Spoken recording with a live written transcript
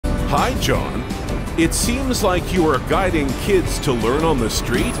Hi, John. It seems like you are guiding kids to learn on the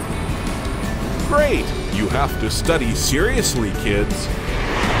street. Great! You have to study seriously, kids.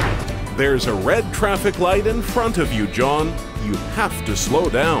 There's a red traffic light in front of you, John. You have to slow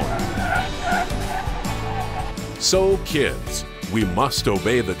down. So, kids, we must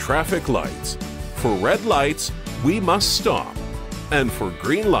obey the traffic lights. For red lights, we must stop. And for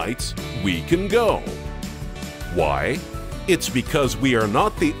green lights, we can go. Why? It's because we are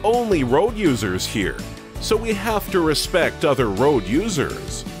not the only road users here, so we have to respect other road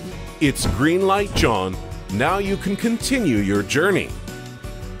users. It's green light, John. Now you can continue your journey.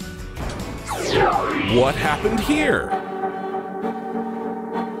 What happened here?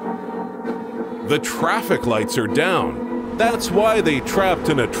 The traffic lights are down. That's why they trapped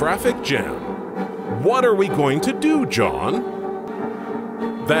in a traffic jam. What are we going to do, John?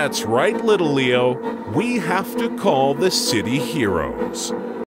 That's right, little Leo. We have to call the city heroes.